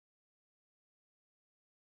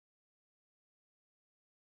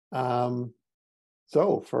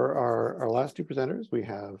So for our last two presenters, we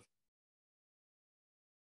have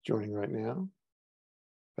joining right now,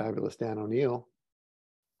 fabulous Dan O'Neill.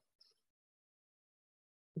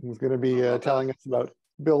 He's going to be telling us about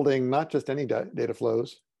building not just any data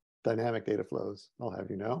flows, dynamic data flows, I'll have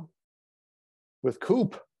you know, with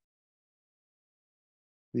Koop,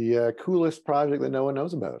 the coolest project that no one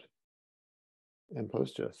knows about, and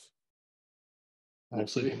PostGIS.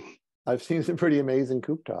 I've seen some pretty amazing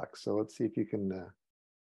Koop talks, so let's see if you can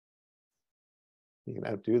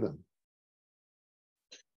outdo them.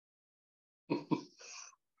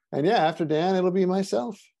 And yeah, after Dan, it'll be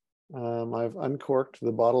myself. I've uncorked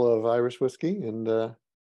the bottle of Irish whiskey, and I'm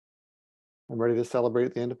ready to celebrate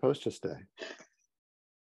at the end of PostGIS Day.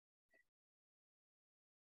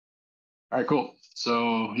 All right, cool.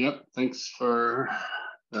 So, yep, thanks for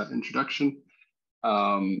that introduction.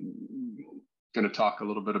 Going to talk a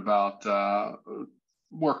little bit about,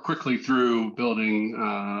 work quickly through building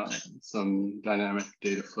some dynamic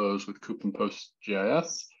data flows with Koop and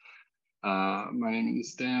PostGIS. My name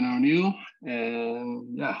is Dan O'Neill,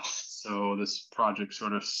 and yeah, so this project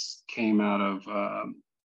sort of came out of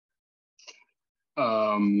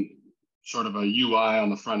sort of a UI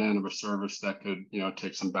on the front end of a service that could,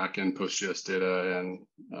 take some backend PostGIS data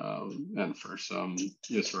and for some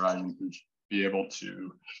ESRI users be able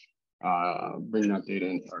to bring that data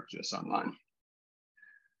into ArcGIS Online.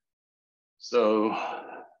 So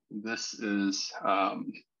this is a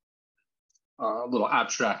little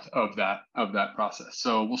abstract of that process.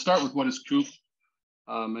 So we'll start with what is Koop.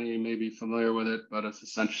 Many of you may be familiar with it, but it's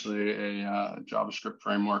essentially a JavaScript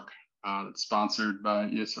framework that's sponsored by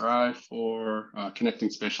ESRI for connecting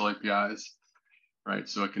spatial APIs, right?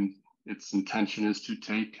 So its intention is to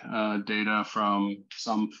take data from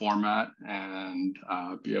some format and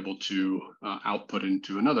be able to output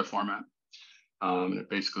into another format. And it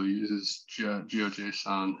basically uses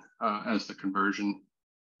GeoJSON as the conversion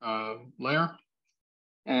layer.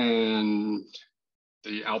 And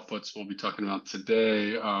the outputs we'll be talking about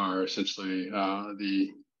today are essentially the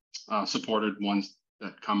supported ones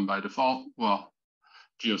that come by default. Well,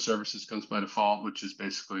 GeoServices comes by default, which is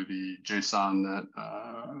basically the JSON that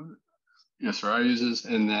ESRI uses,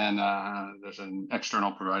 and then there's an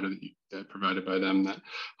external provider that provided by them that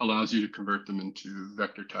allows you to convert them into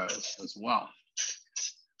vector tiles as well.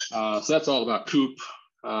 So that's all about Koop.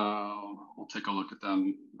 We'll take a look at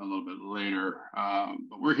them a little bit later,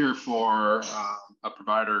 but we're here for a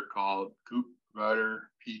provider called Koop Provider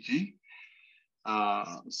PG.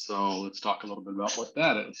 So let's talk a little bit about what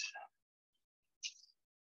that is.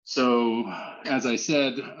 So as I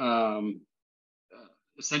said,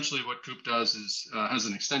 essentially what Koop does is has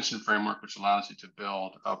an extension framework which allows you to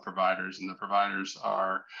build providers, and the providers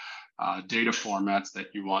are data formats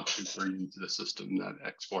that you want to bring into the system that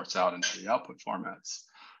exports out into the output formats.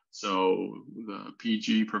 So the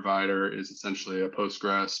PG provider is essentially a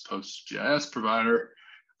PostGIS provider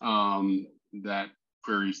that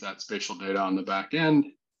queries that spatial data on the back end.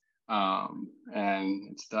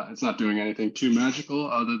 And it's not doing anything too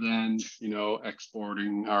magical other than,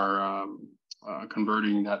 exporting or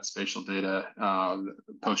converting that spatial data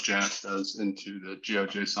PostGIS does into the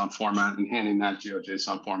GeoJSON format and handing that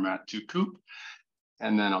GeoJSON format to Koop,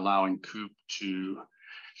 and then allowing Koop to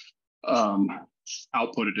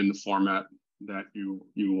output it in the format that you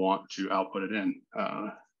want to output it in,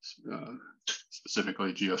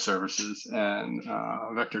 specifically GeoServices and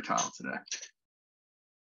vector tile today.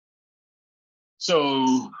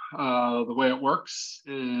 So the way it works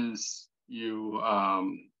is you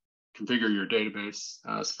configure your database.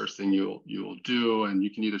 It's the first thing you'll do, and you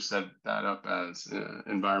can either set that up as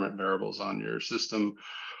environment variables on your system,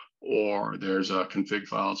 or there's a config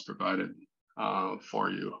files provided for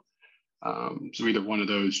you. So either one of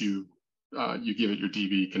those, you give it your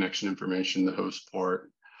DB connection information, the host port,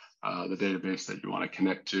 the database that you want to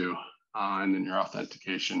connect to, and then your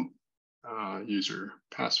authentication user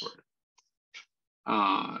password.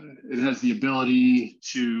 It has the ability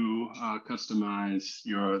to customize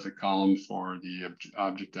the column for the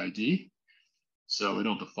object ID. So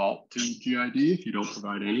it'll default to GID if you don't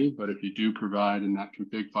provide any, but if you do provide in that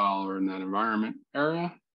config file or in that environment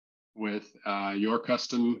area with your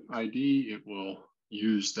custom ID, it will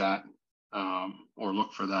use that or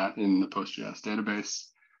look for that in the PostGIS database.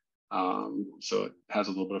 So it has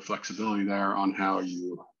a little bit of flexibility there on how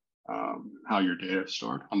your data is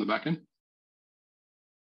stored on the backend.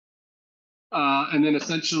 And then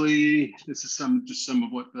essentially, this is just some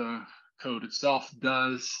of what the code itself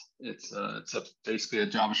does. It's basically a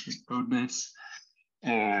JavaScript code base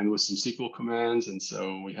and with some SQL commands. And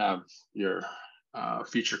so we have your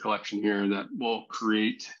feature collection here that will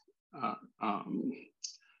create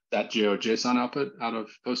that GeoJSON output out of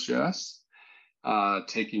PostGIS,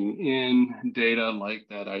 taking in data like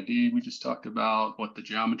that ID we just talked about, what the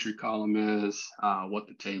geometry column is, what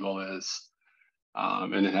the table is,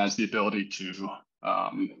 and it has the ability to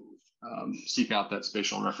seek out that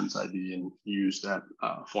spatial reference ID and use that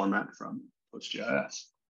format from PostGIS.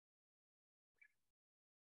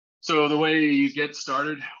 So the way you get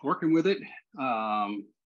started working with it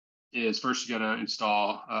is first you got to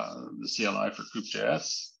install the CLI for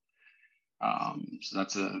Koop.js. So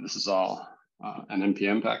this is all an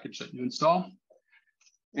NPM package that you install.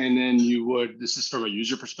 And then you would, this is from a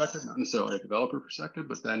user perspective, not necessarily a developer perspective,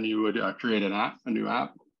 but then you would create a new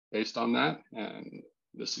app based on that. And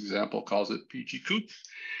this example calls it PG Koop.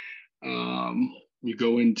 You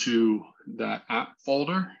go into that app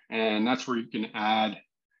folder, and that's where you can add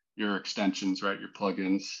your extensions, right? Your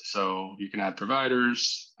plugins. So you can add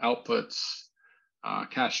providers, outputs,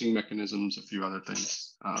 caching mechanisms, a few other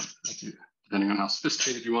things, depending on how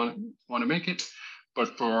sophisticated you want to make it.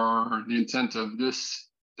 But for the intent of this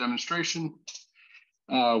demonstration,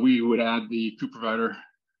 we would add the Koop provider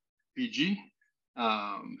PG,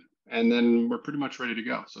 and then we're pretty much ready to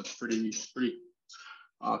go. So it's pretty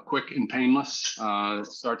quick and painless. It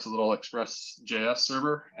starts a little Express.js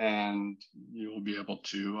server, and you will be able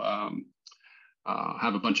to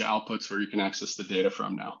have a bunch of outputs where you can access the data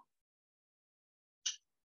from now.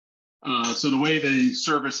 So the way the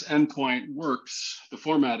service endpoint works, the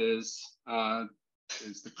format is the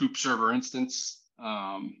Koop server instance,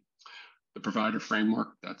 the provider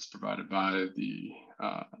framework that's provided by the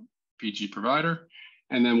PG provider,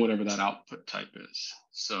 and then whatever that output type is.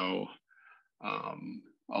 So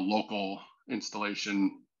a local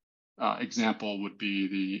installation example would be,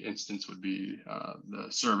 the instance would be the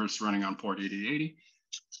service running on port 8080.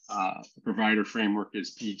 The provider framework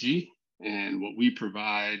is PG, and what we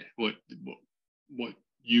provide, what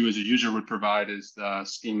you as a user would provide is the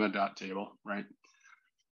schema.table, right,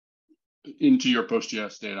 into your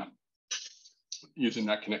PostGIS data using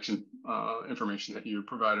that connection information that you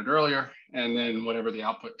provided earlier, and then whatever the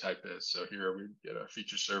output type is. So here we get a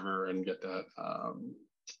feature server and get that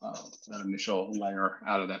that initial layer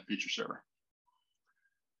out of that feature server.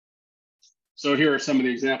 So here are some of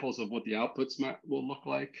the examples of what the outputs will look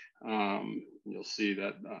like. You'll see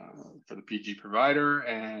that for the PG provider,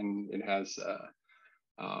 and it has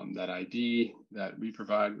that ID that we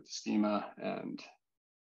provide with the schema and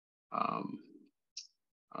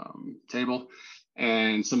table,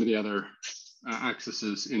 and some of the other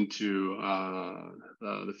accesses into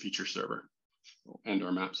the feature server and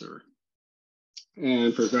our map server.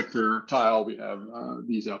 And for vector tile, we have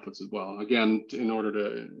these outputs as well. Again, in order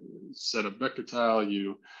to set up vector tile,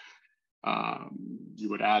 you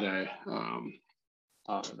would add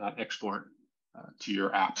that export to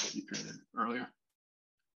your app that you created earlier.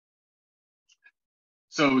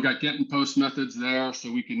 So we got get and post methods there.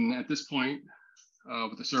 So we can, at this point,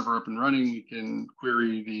 with the server up and running, we can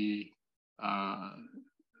query the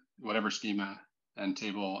whatever schema and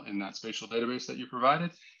table in that spatial database that you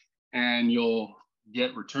provided, and you'll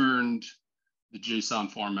get returned the JSON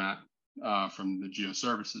format from the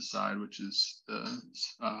GeoServices side, which is the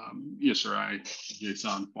ESRI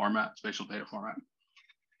JSON format, spatial data format.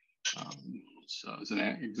 So as an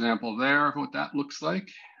example there of what that looks like.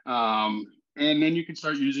 And then you can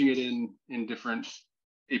start using it in different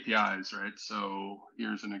APIs, right? So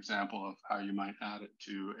here's an example of how you might add it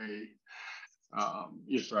to a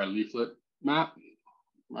ESRI leaflet map,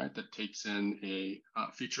 right? That takes in a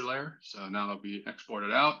feature layer. So now that we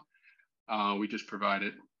exported out, we just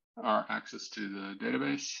provided our access to the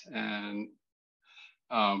database and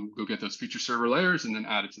go get those feature server layers and then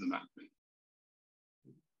add it to the map.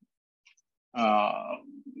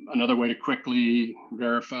 Another way to quickly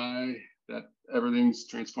verify that everything's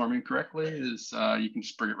transforming correctly is you can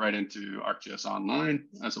just bring it right into ArcGIS Online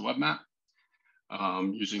as a web map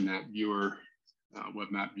using that viewer,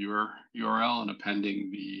 web map viewer URL, and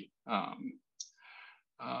appending the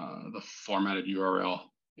formatted URL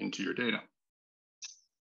into your data.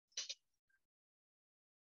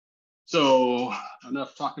 So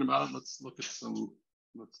enough talking about it. Let's look at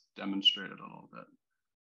let's demonstrate it a little bit.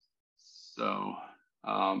 So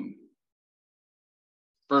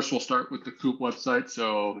first, we'll start with the Koop website.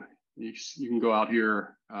 So you can go out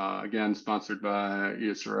here, again, sponsored by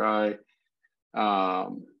ESRI,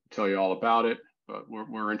 tell you all about it. But what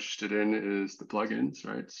we're interested in is the plugins,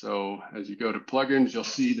 right? So as you go to plugins, you'll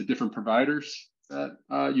see the different providers that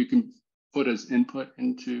you can put as input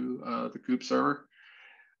into the Koop server.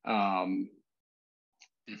 The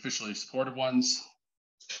officially supported ones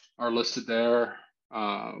are listed there.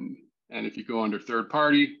 And if you go under third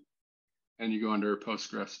party, and you go under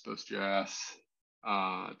PostGIS,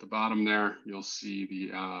 at the bottom there, you'll see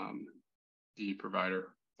the provider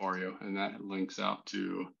for you, and that links out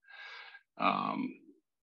to the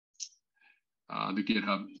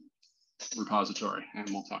GitHub repository, and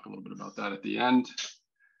we'll talk a little bit about that at the end.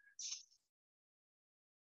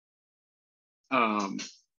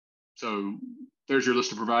 So there's your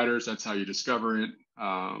list of providers. That's how you discover it.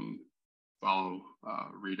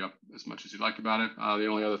 Read up as much as you like about it. The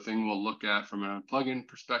only other thing we'll look at from a plugin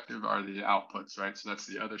perspective are the outputs, right? So that's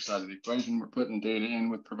the other side of the equation. We're putting data in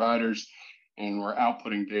with providers, and we're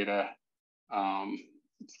outputting data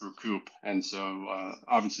through Koop. And so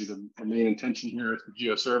obviously the main intention here is the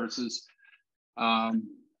GeoServices,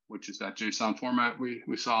 which is that JSON format we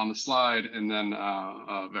saw on the slide, and then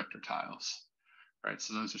vector tiles, right?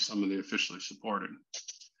 So those are some of the officially supported.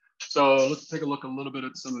 So let's take a look a little bit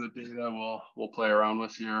at some of the data we'll play around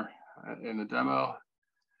with here in the demo.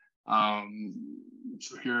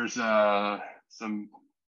 So here's some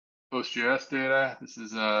PostGIS data. This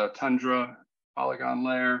is a Tundra polygon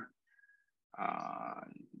layer.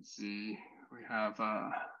 You can see we have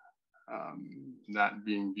that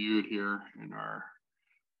being viewed here in our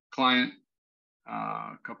client.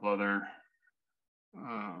 A couple other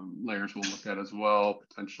layers we'll look at as well,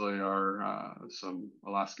 potentially are some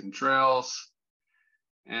Alaskan trails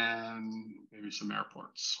and maybe some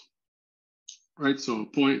airports. Right, so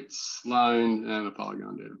points, line, and a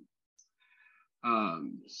polygon data.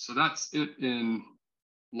 So that's it in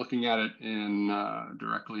looking at it in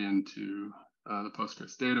directly into the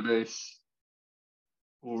PostGIS database.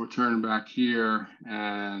 We'll return back here,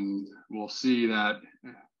 and we'll see that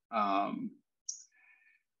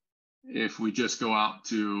if we just go out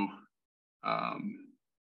to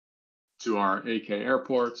our AK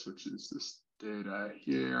airports, which is this data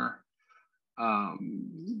here,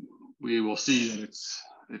 we will see that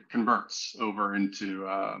it converts over into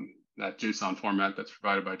that JSON format that's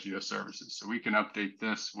provided by GeoServices. So we can update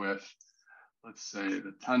this with, let's say,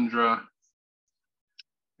 the Tundra,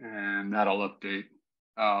 and that'll update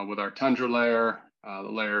with our Tundra layer.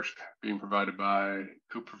 The layers being provided by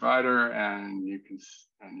Koop provider, and you can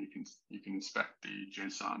inspect the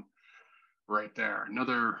JSON right there.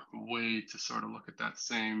 Another way to sort of look at that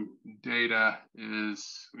same data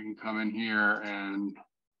is we can come in here and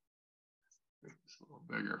make this a little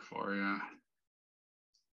bigger for you.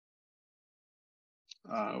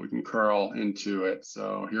 We can curl into it.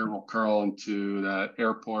 So here we'll curl into that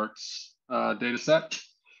airports data set,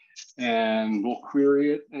 and we'll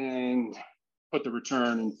query it and put the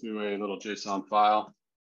return into a little JSON file.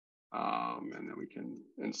 And then we can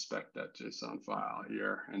inspect that JSON file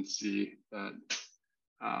here and see that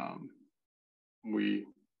we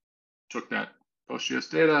took that PostGIS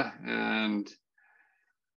data and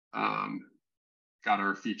got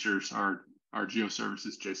our features, our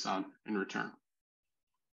GeoServices JSON in return.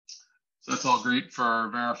 So that's all great for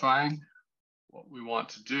verifying what we want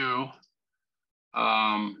to do.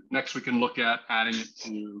 Next, we can look at adding it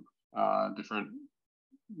to different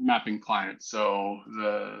mapping clients. So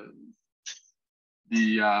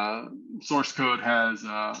the source code has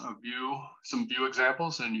some view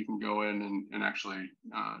examples, and you can go in and actually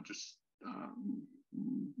just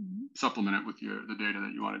supplement it with the data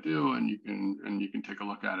that you want to do, and you can take a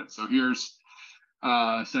look at it. So here's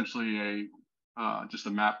essentially just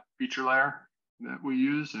a map feature layer that we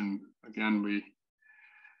use, and again we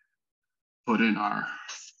put in our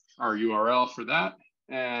URL for that,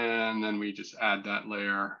 and then we just add that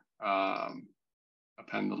layer,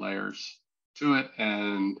 append the layers to it,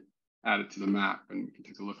 and add it to the map, and we can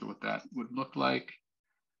take a look at what that would look like.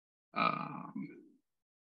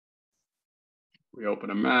 We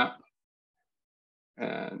open a map,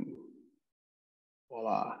 and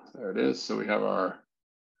voila, there it is. So we have our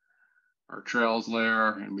trails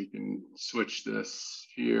layer, and we can switch this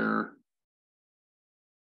here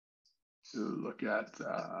to look at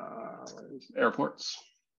airports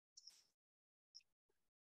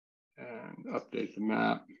and update the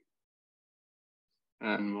map,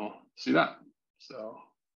 and we'll see that. So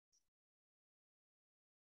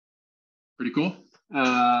pretty cool.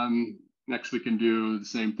 Next, we can do the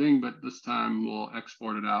same thing, but this time we'll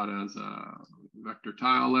export it out as a vector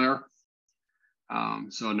tile layer.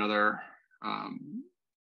 So another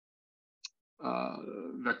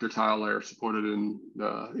vector tile layer supported in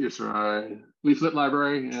the ESRI leaflet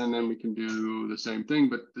library, and then we can do the same thing,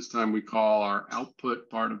 but this time we call our output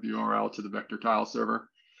part of the URL to the vector tile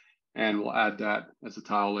server, and we'll add that as a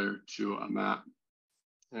tile layer to a map,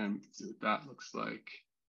 and we can see what that looks like.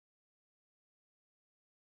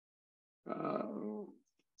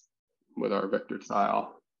 With our vector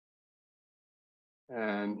tile.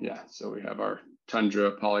 And yeah, so we have our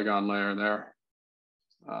tundra polygon layer there.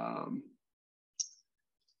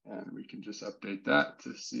 And we can just update that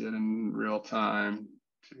to see it in real time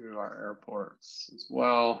to our airports as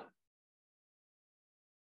well.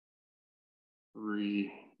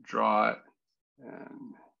 Redraw it,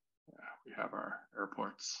 and yeah, we have our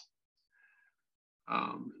airports.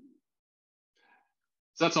 So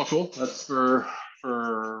that's all cool. That's for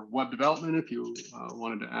web development. If you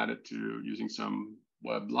wanted to add it to using some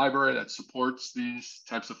web library that supports these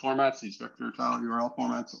types of formats, these vector tile URL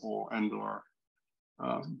formats, or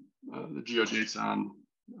the GeoJSON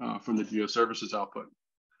from the GeoServices output.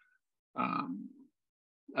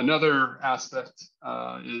 Another aspect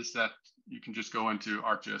is that you can just go into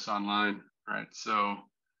ArcGIS Online, right? So,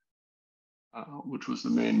 which was the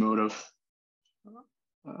main motive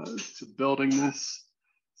to building this.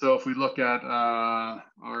 So if we look at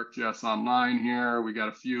ArcGIS Online here, we got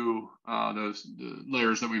a few the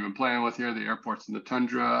layers that we've been playing with here, the airports and the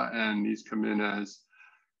tundra, and these come in as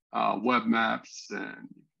web maps. And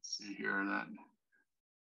you can see here that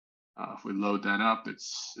if we load that up,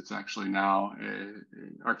 it's actually now a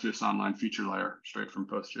ArcGIS Online feature layer straight from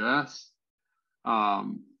PostGIS.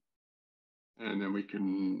 And then we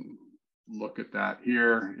can look at that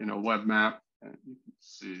here in a web map, and you can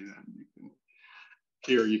see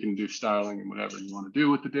that you can do styling and whatever you want to do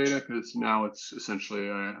with the data, because now it's essentially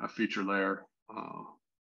a feature layer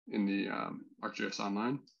in the ArcGIS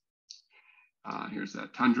Online. Here's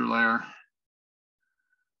that tundra layer.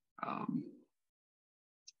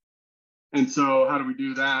 And so how do we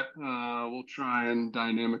do that? We'll try and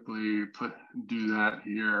dynamically do that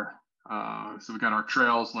here. So we got our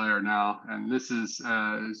trails layer now, and this is,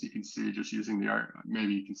 as you can see, just using the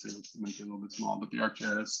maybe you can see, let's make it a little bit small, but the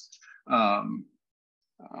ArcGIS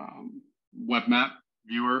web map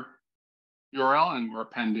viewer URL, and we're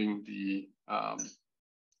appending the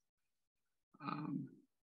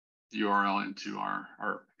URL into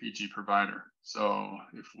our PG provider. So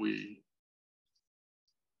if we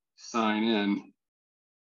sign in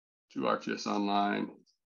to ArcGIS Online,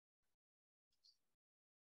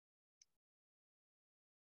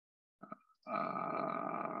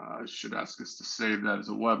 I should ask us to save that as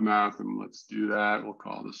a web map, and let's do that. We'll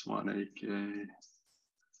call this one AK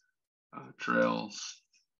Trails,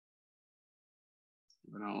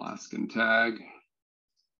 an Alaskan tag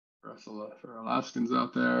for Alaskans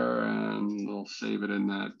out there, and we'll save it in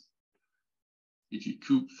that PG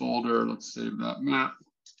Koop folder. Let's save that map.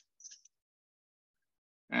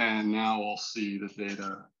 And now we'll see the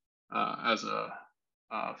data as a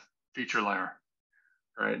feature layer,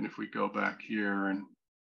 right? And if we go back here and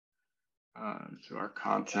to our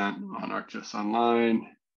content on ArcGIS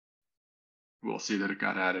Online, we'll see that it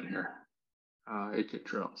got added here, AK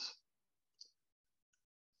Trails.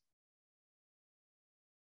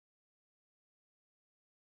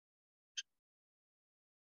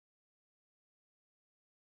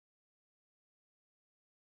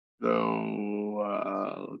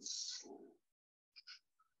 So let's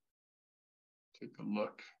take a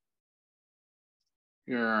look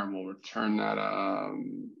here, and we'll return that.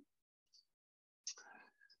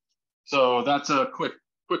 So that's a quick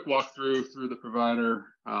walkthrough through the provider,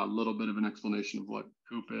 a little bit of an explanation of what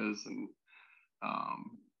Koop is and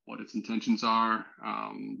what its intentions are.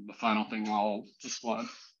 The final thing I'll just want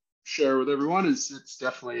to share with everyone is it's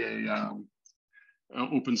definitely an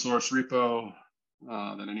open source repo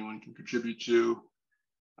that anyone can contribute to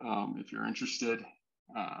if you're interested.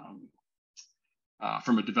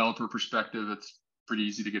 From a developer perspective, it's pretty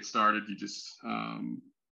easy to get started. You just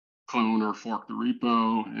clone or fork the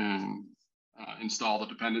repo and install the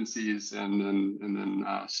dependencies, and then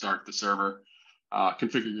start the server.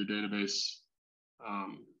 Configure your database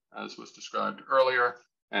as was described earlier,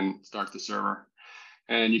 and start the server.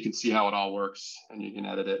 And you can see how it all works, and you can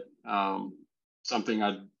edit it. Something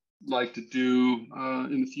I'd like to do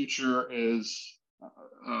in the future is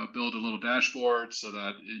build a little dashboard so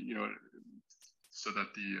that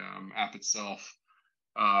the app itself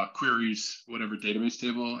queries whatever database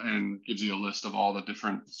table and gives you a list of all the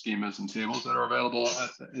different schemas and tables that are available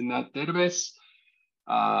in that database,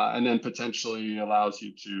 and then potentially allows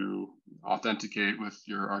you to authenticate with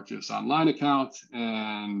your ArcGIS Online account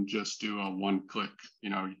and just do a one-click,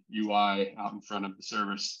 UI out in front of the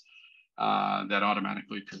service that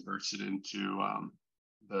automatically converts it into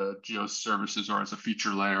the GeoServices, or as a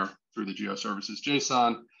feature layer through the GeoServices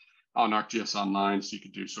JSON on ArcGIS Online, so you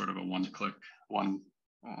could do sort of a one-click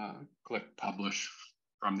publish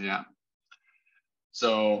from the app.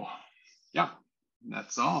 So yeah,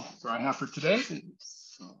 that's all I have for today.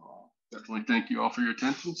 So definitely thank you all for your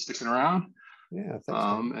attention, sticking around. Yeah, thanks,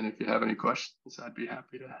 Dan. And if you have any questions, I'd be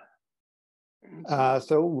happy to answer.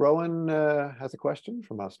 So Rowan has a question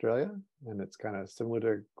from Australia, and it's kind of similar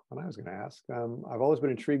to what I was going to ask. I've always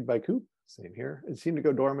been intrigued by Koop. Same here. It seemed to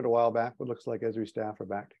go dormant a while back, but looks like Esri staff are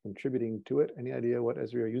back to contributing to it. Any idea what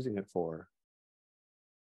Esri are using it for?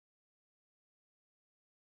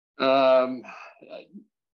 No,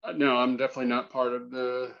 I'm definitely not part of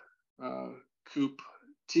the Koop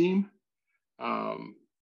team.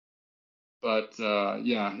 But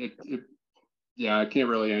yeah, I can't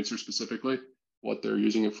really answer specifically what they're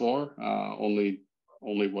using it for. Only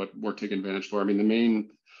what we're taking advantage for. I mean,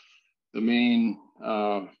 the main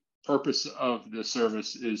purpose of the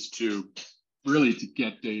service is to really to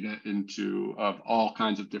get data into of all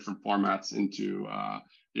kinds of different formats into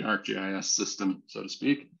the ArcGIS system, so to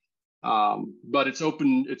speak. But it's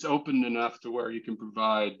open enough to where you can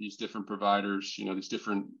provide these different providers, these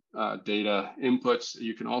different data inputs.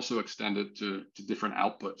 You can also extend it to different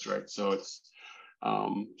outputs, right? So it's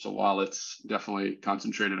so while it's definitely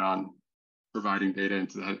concentrated on providing data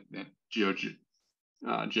into that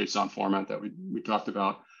GeoJSON format that we talked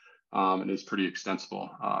about, it is pretty extensible.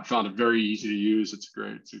 I found it very easy to use. It's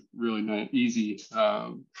great. It's a really nice, easy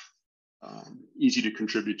to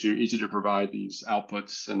contribute to, easy to provide these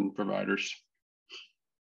outputs and providers.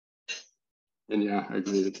 And yeah, I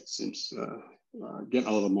agree. It seems getting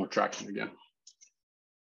a little more traction again.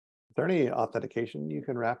 Is there any authentication you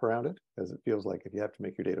can wrap around it? Because it feels like if you have to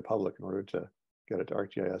make your data public in order to get it to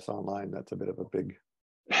ArcGIS Online, that's a bit of a big.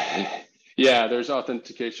 Yeah, there's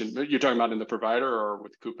authentication. You're talking about in the provider or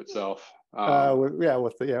with Koop itself? With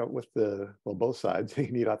both sides. You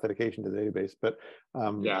need authentication to the database, but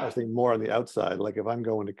I think more on the outside. Like if I'm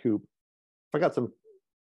going to Koop, if I got some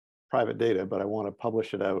private data, but I want to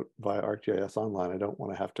publish it out via ArcGIS Online, I don't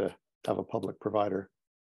want to have a public provider.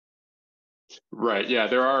 Right. Yeah,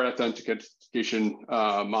 there are authentication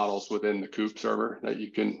models within the Koop server that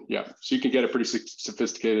you can, so you can get it pretty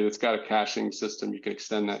sophisticated. It's got a caching system. You can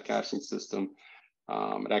extend that caching system.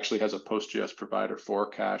 It actually has a PostGIS provider for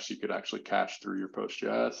cache. You could actually cache through your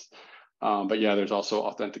PostGIS. But yeah, there's also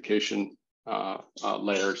authentication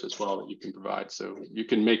layers as well that you can provide. So you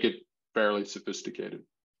can make it fairly sophisticated.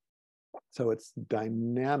 So it's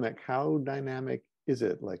dynamic. How dynamic is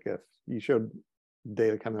it? Like if you showed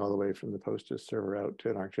data coming all the way from the PostGIS server out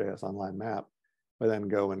to an ArcGIS Online map, but then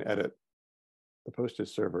go and edit the PostGIS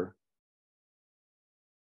server,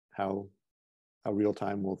 how real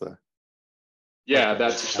time will the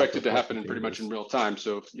that's expected to happen pretty much in real time.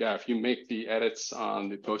 So yeah, if you make the edits on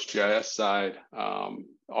the PostGIS side,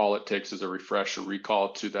 all it takes is a refresh or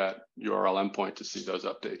recall to that URL endpoint to see those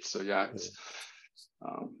updates. So yeah, it's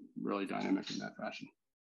really dynamic in that fashion.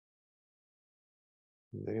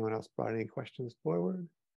 Has anyone else brought any questions forward?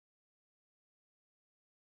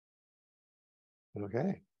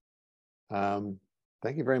 Okay.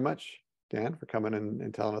 Thank you very much, Dan, for coming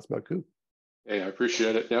and telling us about Koop. Hey, I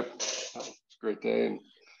appreciate it. Yep. It's a great day, and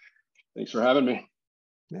thanks for having me.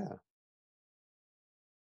 Yeah.